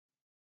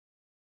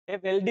A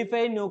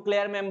well-defined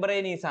nuclear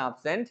membrane is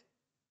absent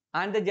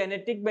and the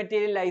genetic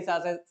material lies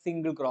as a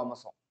single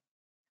chromosome.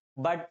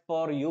 But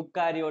for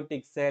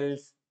eukaryotic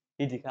cells,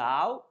 it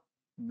have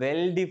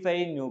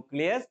well-defined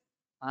nucleus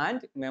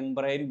and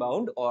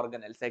membrane-bound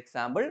organelles.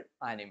 Example,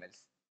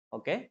 animals.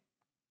 Okay.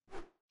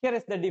 Here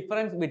is the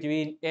difference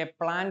between a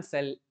plant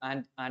cell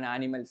and an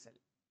animal cell.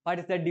 What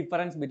is the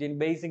difference between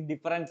basic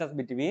differences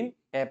between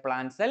a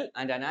plant cell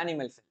and an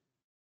animal cell?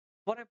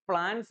 For a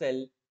plant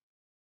cell,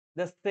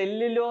 the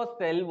cellulose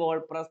cell wall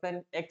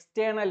present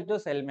external to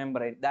cell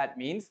membrane. That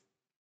means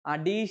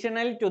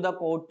additional to the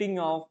coating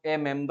of a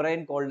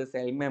membrane called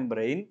cell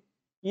membrane.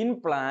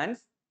 In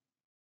plants,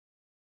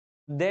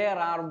 there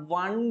are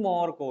one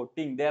more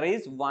coating. There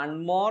is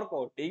one more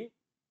coating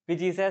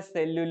which is a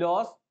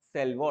cellulose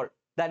cell wall.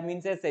 That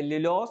means a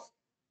cellulose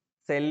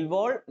cell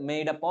wall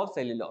made up of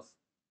cellulose.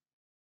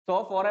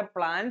 So for a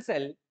plant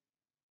cell,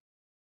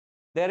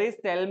 there is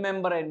cell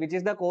membrane which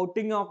is the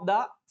coating of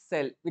the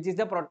cell, which is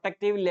the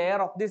protective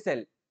layer of the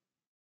cell.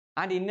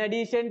 And in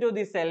addition to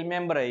the cell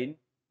membrane,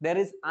 there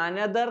is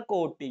another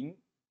coating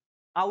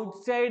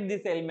outside the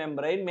cell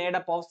membrane made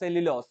up of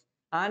cellulose.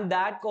 And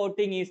that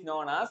coating is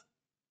known as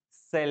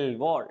cell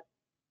wall.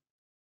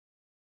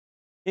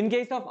 In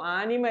case of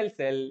animal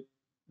cell,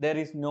 there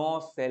is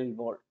no cell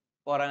wall.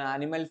 For an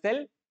animal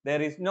cell,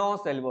 there is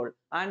no cell wall.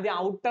 And the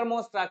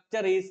outermost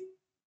structure is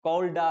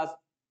called as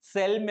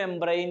cell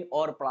membrane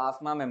or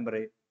plasma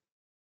membrane.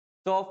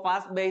 So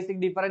first basic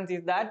difference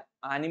is that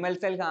animal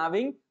cell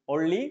having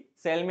only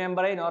cell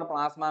membrane or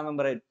plasma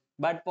membrane.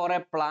 But for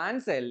a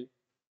plant cell,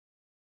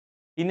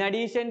 in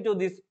addition to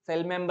this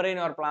cell membrane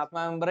or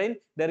plasma membrane,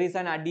 there is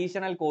an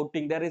additional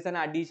coating, there is an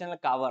additional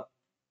cover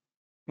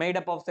made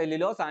up of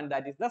cellulose, and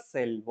that is the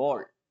cell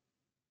wall.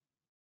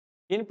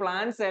 In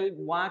plant cell,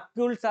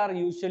 vacuoles are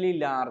usually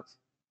large.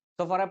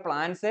 So for a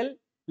plant cell,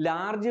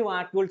 large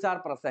vacuoles are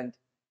present.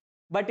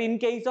 But in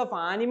case of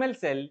animal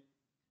cell,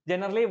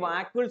 generally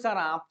vacuoles are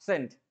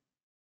absent.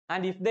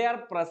 And if they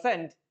are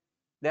present,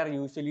 they are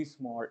usually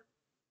small.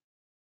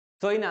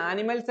 So in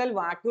animal cell,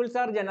 vacuoles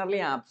are generally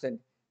absent.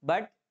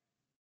 But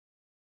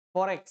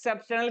for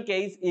exceptional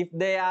case, if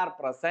they are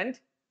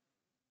present,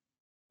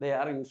 they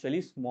are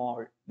usually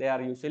small. They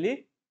are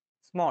usually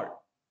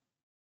small.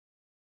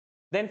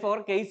 Then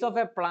for case of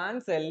a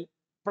plant cell,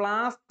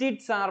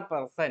 plastids are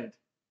present.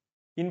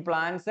 In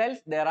plant cells,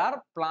 there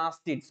are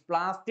plastids.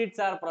 Plastids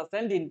are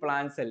present in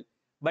plant cell.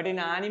 But in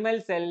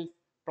animal cells,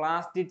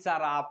 plastids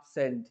are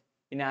absent.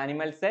 In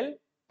animal cell,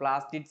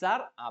 plastids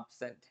are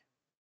absent.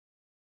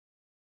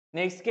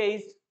 Next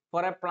case,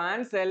 for a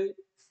plant cell,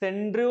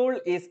 centriole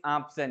is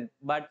absent.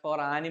 But for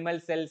animal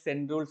cell,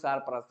 centrioles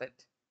are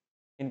present.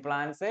 In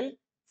plant cell,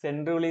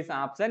 centriole is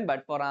absent.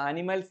 But for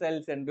animal cell,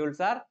 centrioles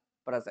are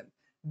present.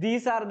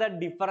 These are the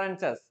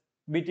differences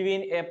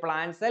between a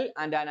plant cell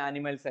and an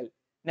animal cell.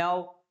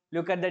 Now,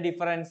 look at the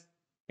difference.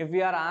 If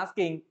we are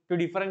asking to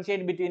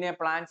differentiate between a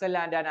plant cell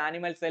and an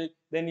animal cell,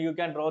 then you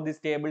can draw this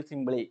table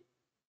simply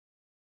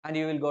and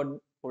you will get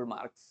full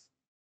marks.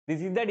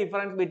 This is the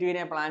difference between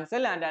a plant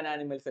cell and an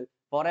animal cell.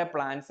 For a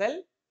plant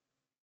cell,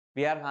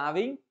 we are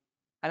having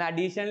an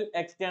additional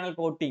external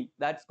coating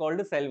that's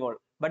called cell wall.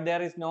 But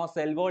there is no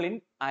cell wall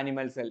in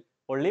animal cell.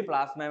 Only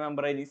plasma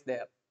membrane is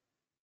there.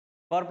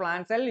 For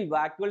plant cell,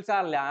 vacuoles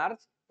are large.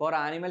 For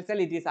animal cell,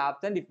 it is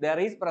absent. If there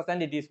is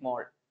present, it is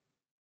small.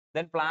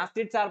 Then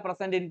plastids are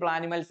present in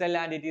animal cell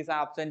and it is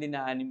absent in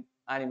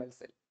animal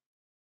cell.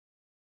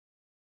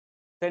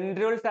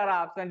 Centrioles are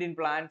absent in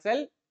plant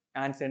cell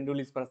and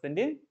centriole is present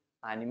in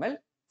animal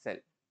cell.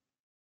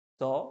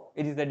 So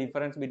it is the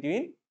difference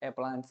between a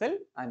plant cell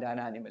and an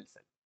animal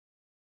cell.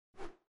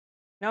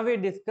 Now we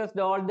discussed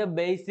all the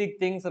basic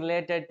things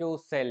related to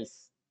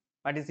cells.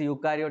 What is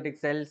eukaryotic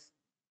cells?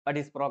 What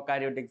is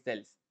prokaryotic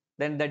cells?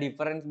 Then the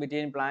difference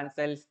between plant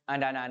cells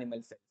and an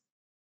animal cell.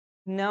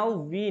 Now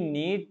we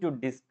need to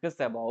discuss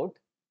about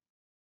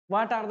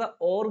what are the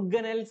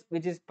organelles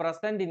which is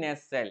present in a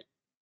cell.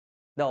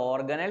 The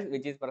organelles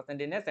which is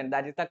present in a cell,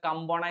 that is the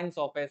components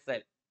of a cell.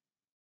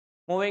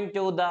 Moving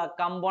to the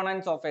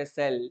components of a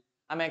cell,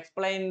 I am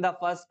explaining the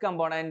first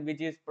component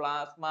which is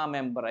plasma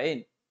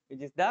membrane.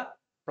 Which is the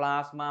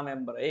plasma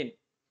membrane.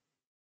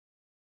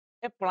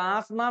 A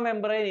plasma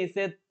membrane is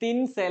a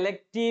thin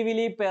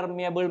selectively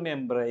permeable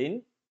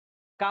membrane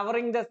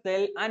covering the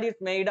cell and is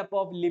made up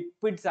of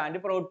lipids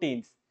and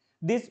proteins.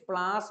 This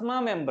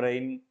plasma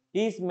membrane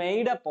is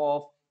made up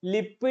of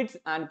lipids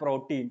and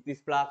proteins.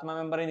 This plasma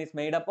membrane is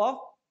made up of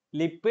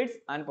lipids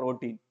and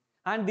protein.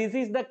 And this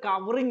is the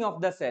covering of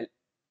the cell.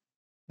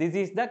 This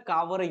is the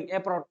covering,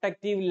 a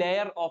protective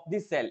layer of the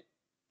cell.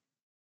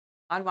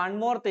 And one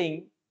more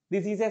thing,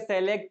 this is a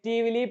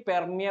selectively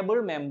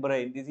permeable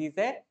membrane. This is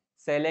a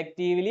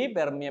selectively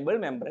permeable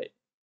membrane.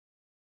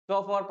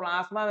 So for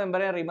plasma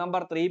membrane,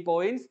 remember 3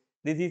 points.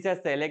 This is a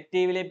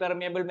selectively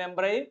permeable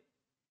membrane.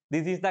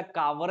 This is the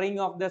covering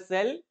of the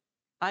cell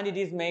and it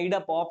is made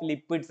up of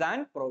lipids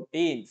and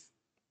proteins.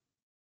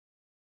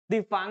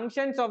 The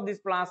functions of this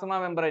plasma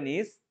membrane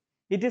is,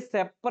 it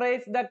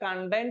separates the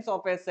contents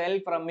of a cell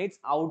from its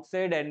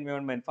outside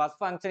environment. First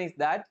function is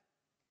that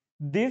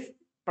This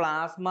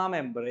plasma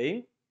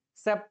membrane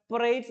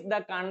separates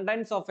the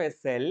contents of a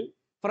cell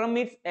from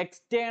its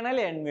external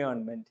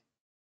environment.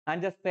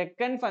 And the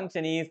second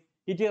function is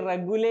it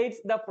regulates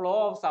the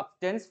flow of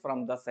substance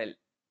from the cell.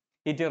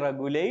 It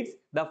regulates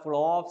the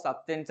flow of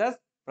substances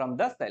from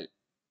the cell.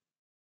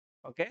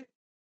 Okay.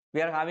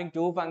 We are having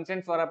two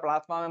functions for a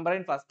plasma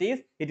membrane. First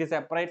is it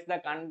separates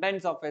the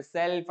contents of a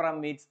cell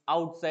from its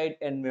outside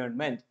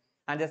environment.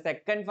 And the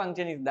second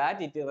function is that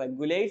it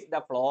regulates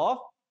the flow of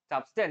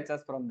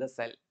substances from the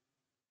cell.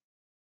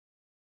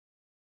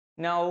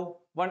 Now,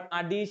 one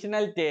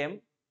additional term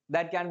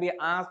that can be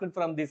asked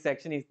from this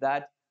section is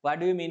that what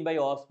do you mean by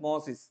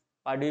osmosis?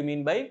 What do you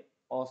mean by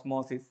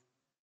osmosis?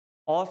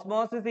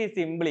 Osmosis is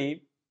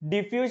simply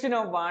diffusion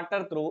of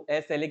water through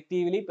a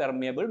selectively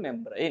permeable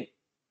membrane.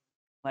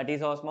 What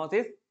is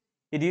osmosis?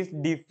 It is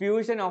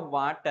diffusion of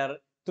water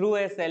through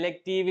a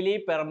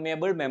selectively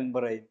permeable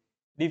membrane.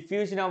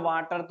 Diffusion of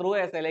water through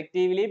a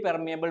selectively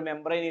permeable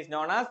membrane is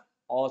known as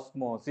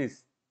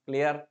osmosis.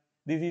 Clear?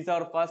 This is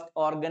our first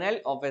organelle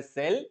of a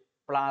cell,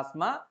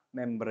 plasma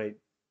membrane.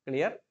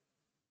 Clear?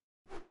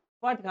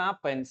 What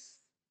happens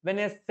when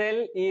a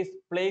cell is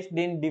placed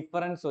in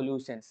different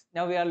solutions?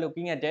 Now we are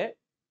looking at a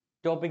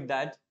topic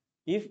that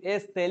if a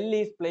cell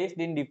is placed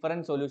in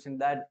different solutions,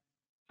 that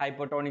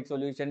hypertonic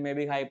solution,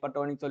 maybe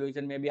hypertonic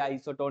solution, maybe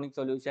isotonic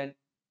solution.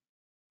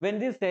 When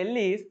the cell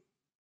is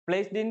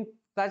placed in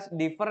such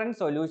different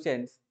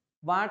solutions,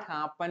 what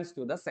happens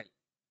to the cell?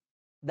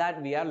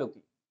 That we are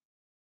looking.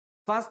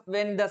 First,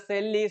 when the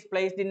cell is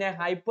placed in a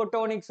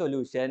hypotonic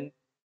solution,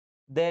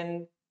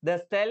 then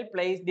the cell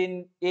placed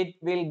in it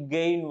will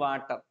gain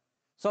water.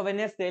 So when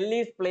a cell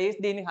is placed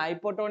in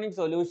hypotonic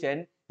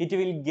solution, it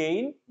will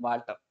gain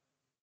water.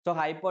 So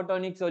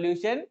hypotonic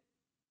solution,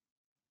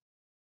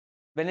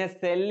 when a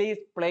cell is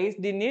placed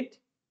in it,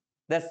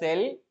 the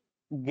cell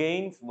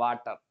gains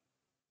water.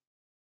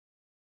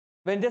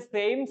 When the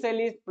same cell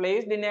is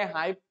placed in a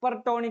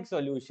hypertonic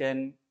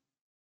solution,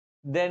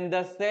 then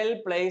the cell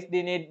placed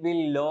in it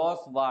will lose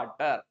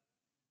water.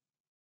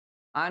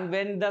 And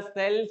when the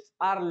cells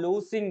are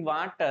losing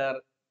water,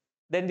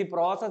 then the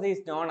process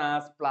is known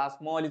as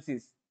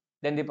plasmolysis.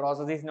 Then the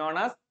process is known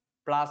as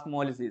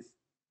plasmolysis.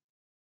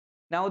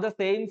 Now the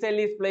same cell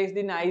is placed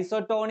in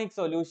isotonic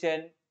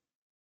solution,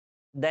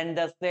 then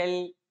the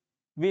cell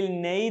will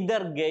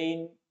neither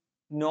gain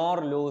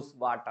nor lose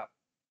water.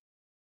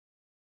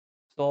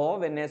 So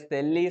when a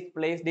cell is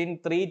placed in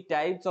three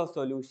types of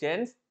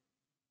solutions,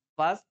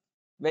 first,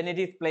 when it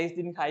is placed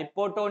in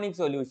hypotonic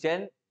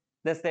solution,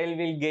 the cell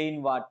will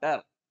gain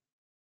water.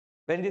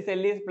 When the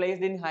cell is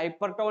placed in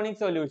hypertonic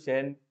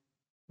solution,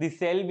 the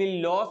cell will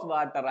lose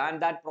water,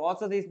 and that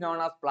process is known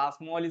as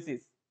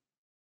plasmolysis.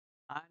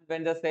 And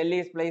when the cell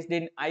is placed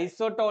in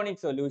isotonic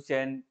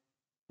solution,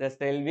 the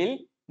cell will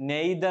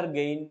neither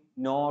gain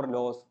nor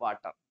lose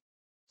water.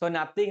 So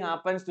nothing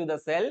happens to the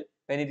cell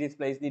when it is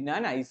placed in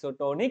an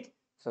isotonic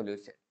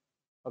solution.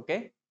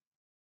 Okay.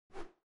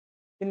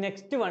 The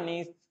next one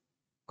is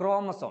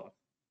chromosome.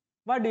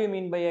 What do you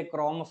mean by a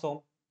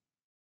chromosome?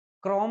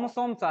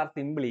 Chromosomes are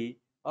simply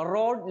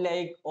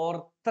rod-like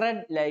or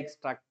thread-like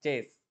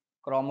structures.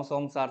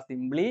 Chromosomes are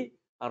simply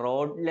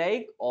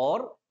rod-like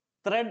or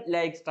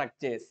thread-like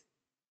structures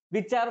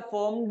which are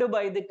formed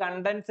by the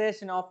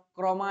condensation of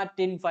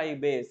chromatin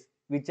fibers,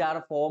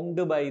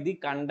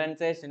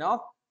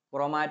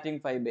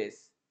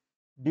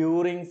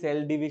 during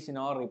cell division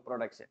or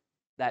reproduction.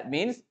 That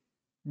means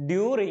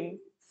during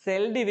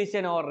cell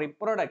division or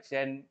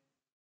reproduction,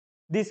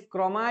 this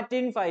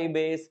chromatin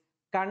fibers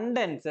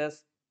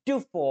condenses to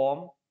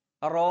form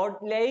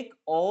rod-like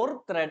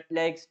or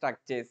thread-like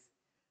structures.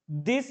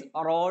 These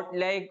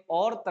rod-like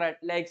or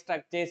thread-like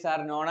structures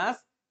are known as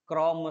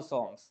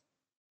chromosomes.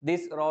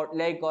 These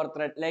rod-like or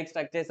thread-like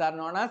structures are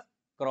known as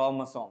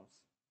chromosomes.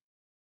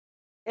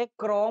 A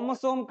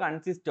chromosome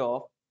consists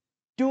of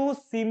two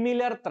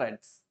similar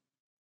threads.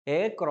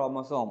 A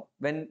chromosome,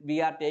 when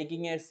we are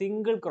taking a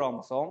single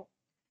chromosome,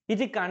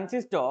 it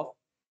consists of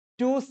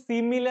two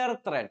similar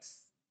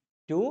threads.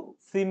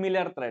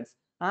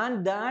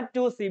 And that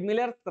two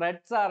similar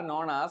threads are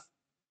known as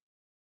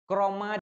chromatin